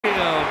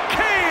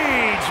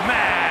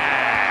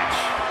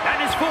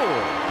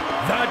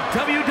the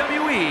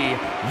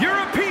WWE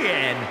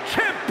European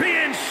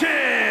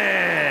Championship.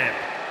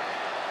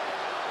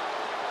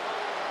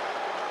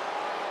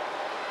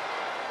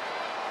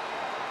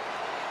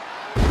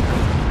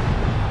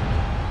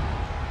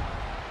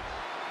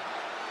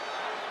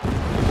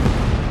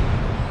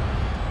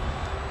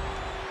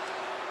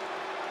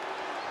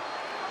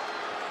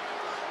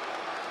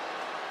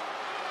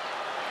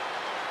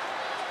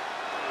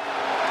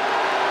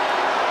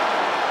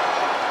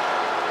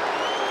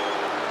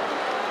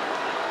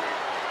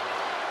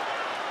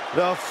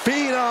 The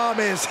Phenom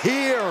is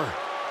here,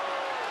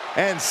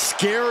 and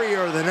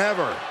scarier than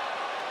ever.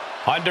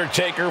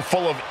 Undertaker,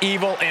 full of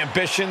evil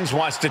ambitions,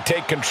 wants to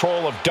take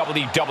control of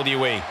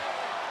WWE.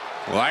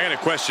 Well, I got a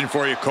question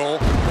for you, Cole.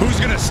 Who's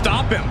going to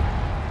stop him?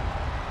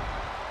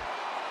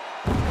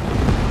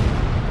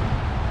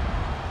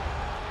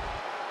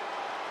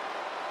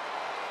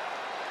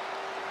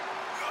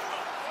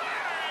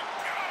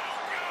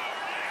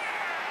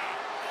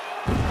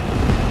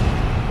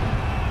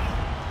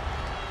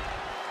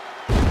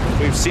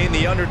 We've seen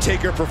The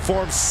Undertaker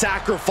perform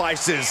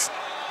sacrifices,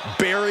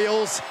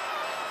 burials,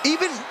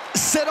 even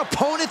set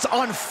opponents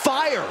on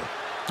fire.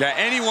 Yeah,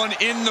 anyone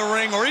in the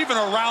ring or even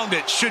around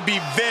it should be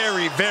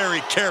very,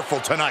 very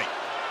careful tonight.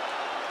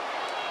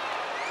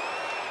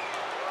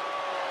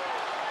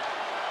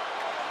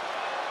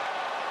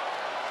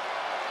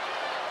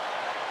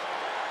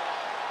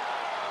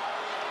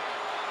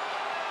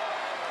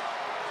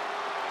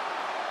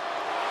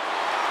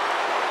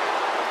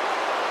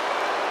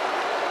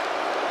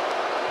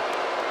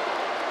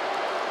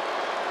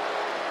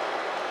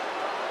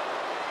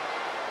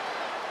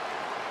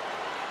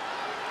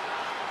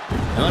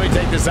 And let me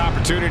take this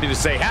opportunity to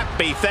say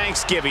happy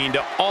Thanksgiving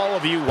to all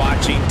of you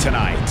watching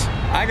tonight.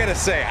 I gotta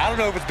say, I don't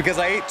know if it's because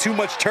I ate too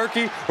much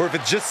turkey or if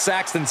it's just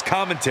Saxton's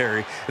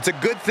commentary. It's a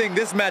good thing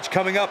this match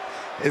coming up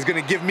is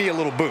gonna give me a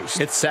little boost.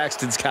 It's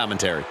Saxton's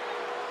commentary.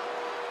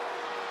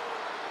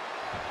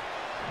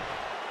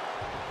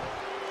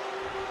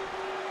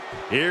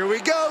 Here we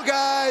go,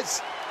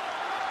 guys.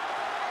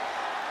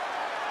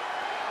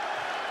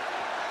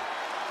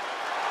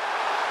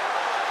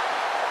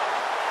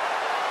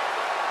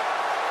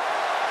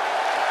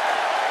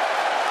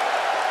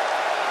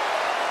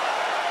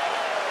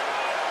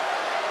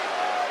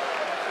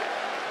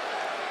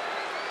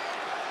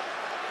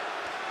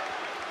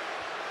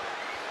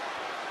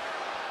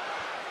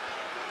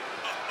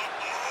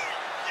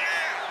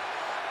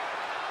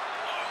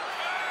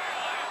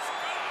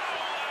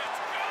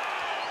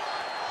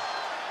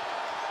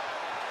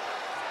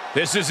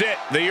 This is it.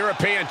 The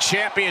European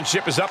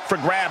Championship is up for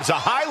grabs. A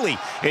highly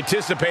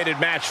anticipated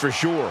match for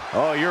sure.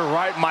 Oh, you're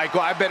right, Michael.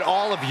 I bet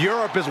all of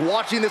Europe is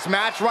watching this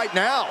match right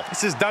now.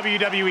 This is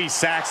WWE,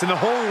 Saxton. The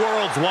whole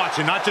world's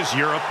watching, not just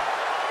Europe.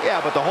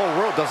 Yeah, but the whole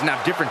world doesn't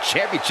have different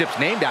championships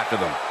named after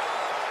them.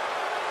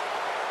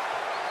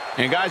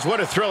 And guys,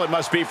 what a thrill it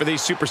must be for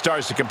these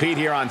superstars to compete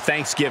here on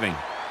Thanksgiving.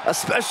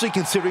 Especially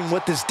considering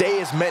what this day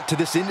has meant to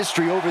this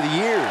industry over the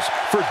years.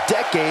 For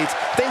decades,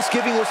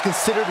 Thanksgiving was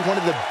considered one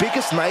of the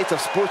biggest nights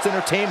of sports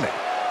entertainment.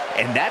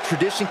 And that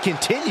tradition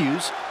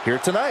continues here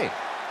tonight.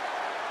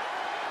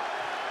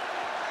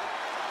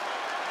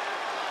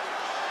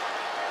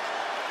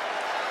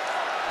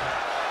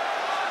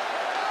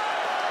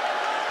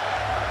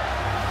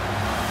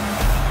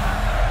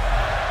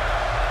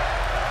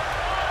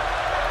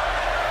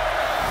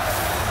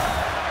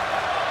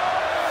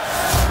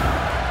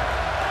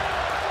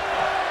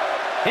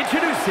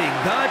 Introducing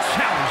the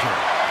challenger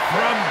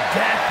from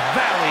Death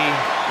Valley,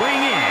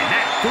 weighing in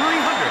at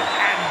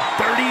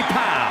 330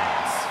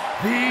 pounds,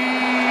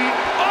 The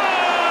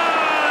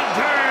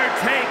Undertaker.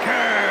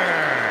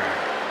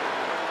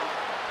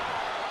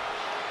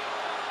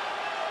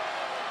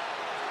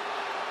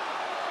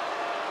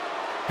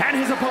 And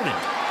his opponent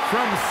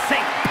from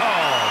St.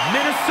 Paul,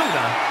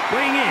 Minnesota,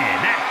 weighing in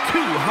at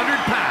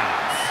 200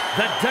 pounds,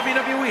 the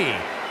WWE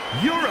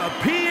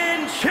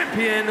European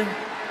Champion,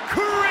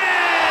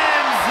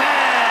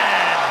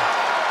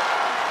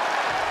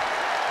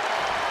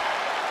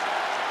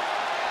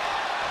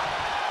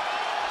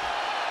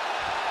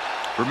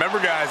 Remember,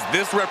 guys,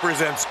 this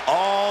represents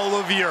all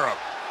of Europe.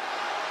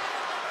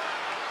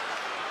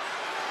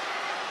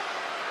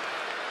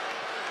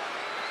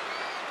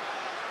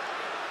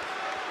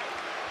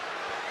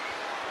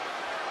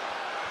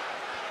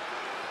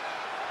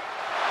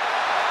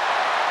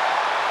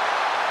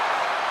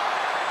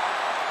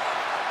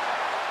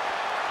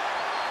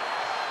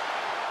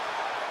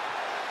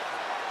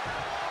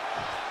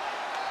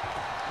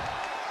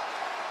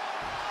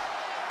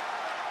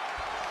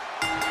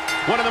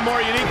 One of the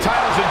more unique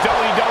titles in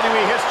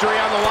WWE history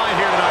on the line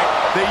here tonight.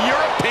 The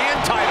European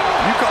title.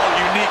 You call it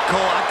unique,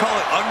 Cole. I call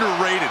it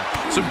underrated.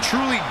 Some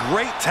truly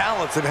great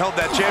talents have held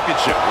that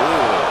championship.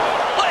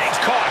 Ooh. Legs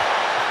caught.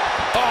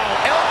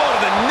 Oh, elbow to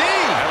the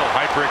knee. That'll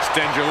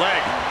hyperextend your leg.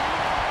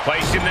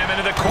 Placing them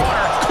into the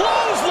corner.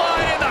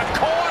 Clothesline in the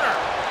corner.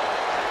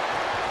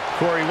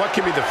 Corey, what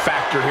can be the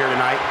factor here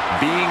tonight?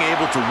 Being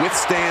able to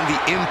withstand the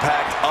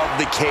impact of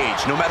the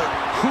cage. No matter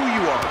who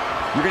you are,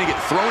 you're going to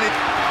get thrown in.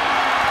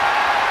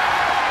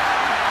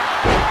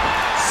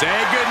 Say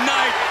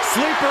goodnight.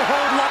 Sleeper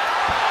hold up.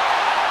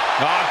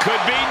 Oh, could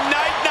be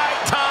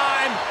night-night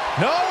time.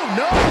 No,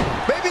 no,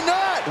 maybe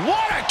not.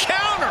 What a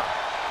counter.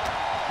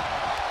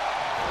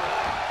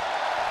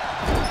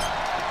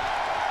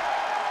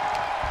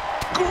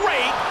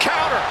 Great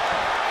counter.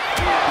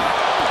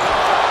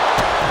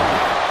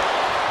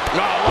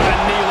 Oh, what a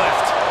knee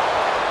lift.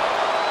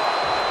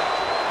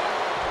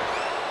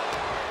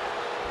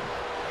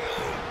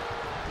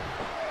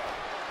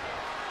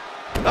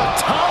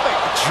 Atomic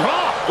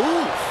drop.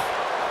 Oof.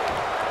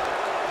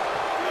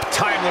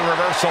 Timely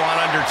reversal on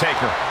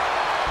Undertaker.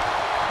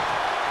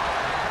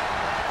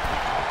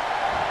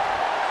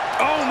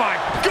 Oh my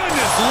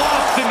goodness,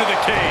 lost into the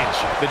cage.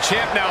 The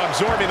champ now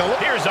absorbing the...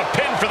 Here's a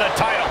pin for the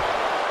title.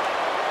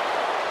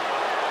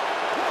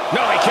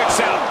 No, he kicks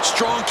out.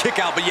 Strong kick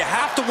out, but you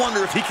have to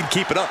wonder if he can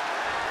keep it up.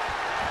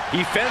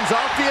 He fends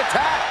off the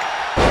attack.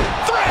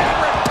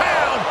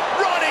 300-pound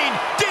running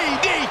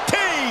DDT.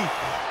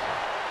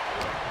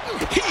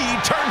 He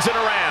turns it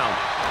around.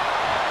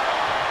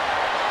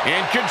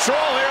 In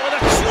control here with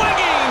a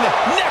swinging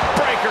neck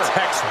breaker.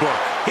 Textbook.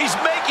 He's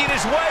making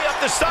his way up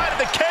the side of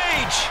the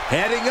cage.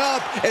 Heading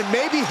up and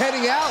maybe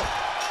heading out.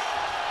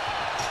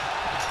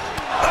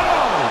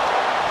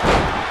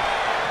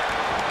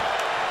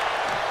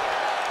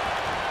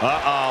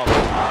 Uh-oh.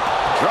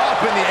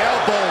 Dropping the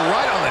elbow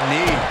right on the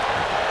knee.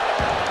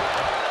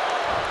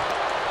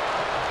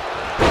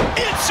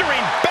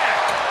 Answering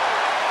back.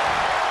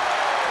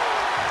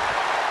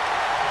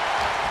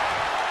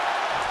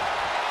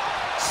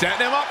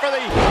 Setting him up for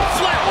the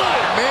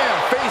flatline. Man,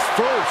 face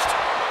first.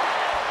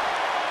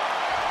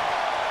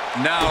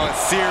 Now a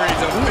series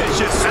of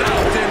vicious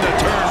stomps in the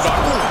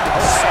turnbuckle.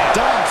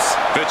 Stumps.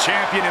 The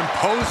champion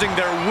imposing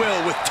their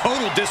will with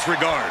total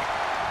disregard.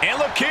 And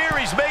look here,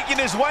 he's making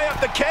his way up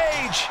the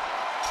cage.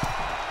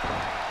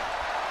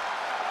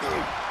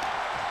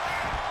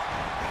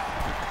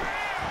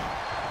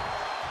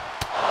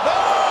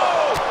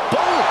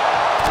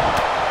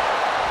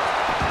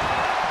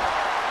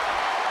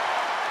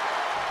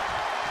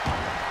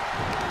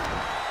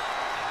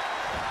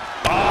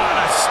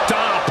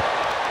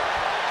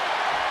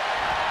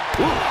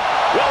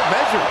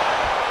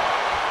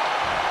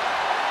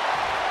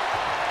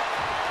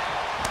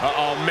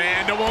 Uh-oh,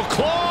 mandible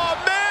claw,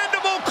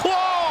 mandible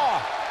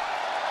claw!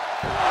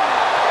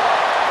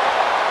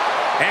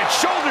 And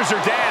shoulders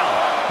are down.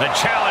 The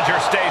challenger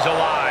stays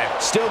alive.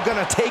 Still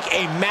gonna take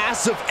a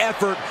massive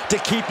effort to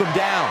keep him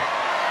down.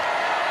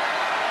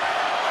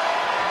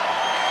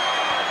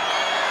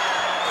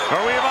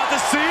 Are we about to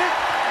see it?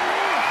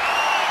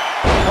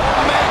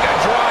 Omega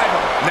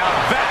driver. Now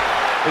that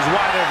is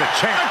why they're the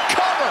champ.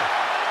 Cover.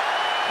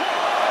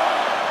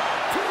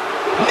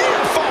 Near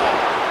fall.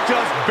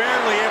 Just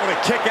barely able to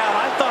kick out.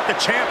 I thought the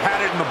champ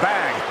had it in the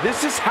bag.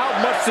 This is how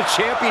much the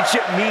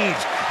championship means.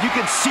 You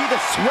can see the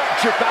sweat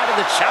drip out of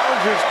the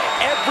challenger's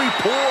every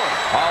pore.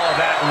 All of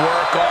that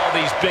work, all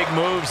these big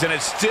moves, and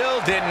it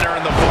still didn't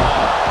earn the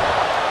fall.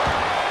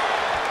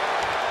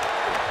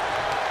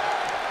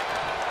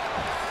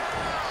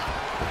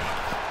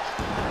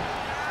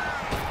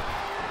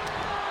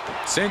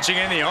 Cinching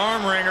in the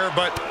arm wringer,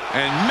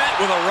 and met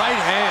with a right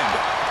hand.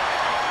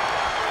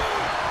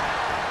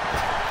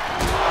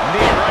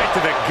 Knee right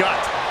to the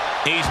gut.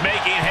 He's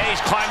making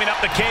haste, climbing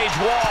up the cage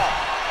wall.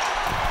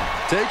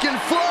 Taking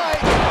flight.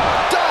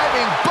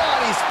 Diving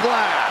body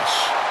splash.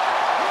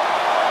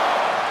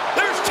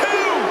 There's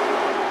two.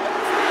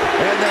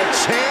 And the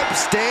champ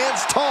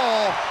stands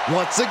tall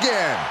once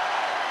again.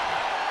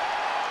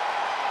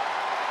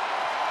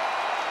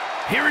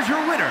 Here is your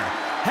winner,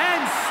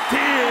 and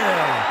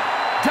still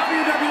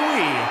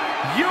WWE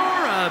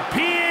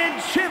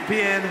European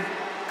Champion,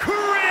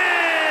 Crimson.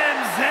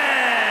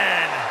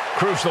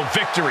 Crucial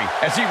victory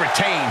as he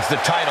retains the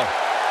title.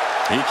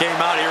 He came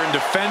out here and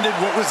defended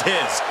what was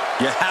his.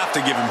 You have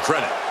to give him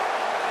credit.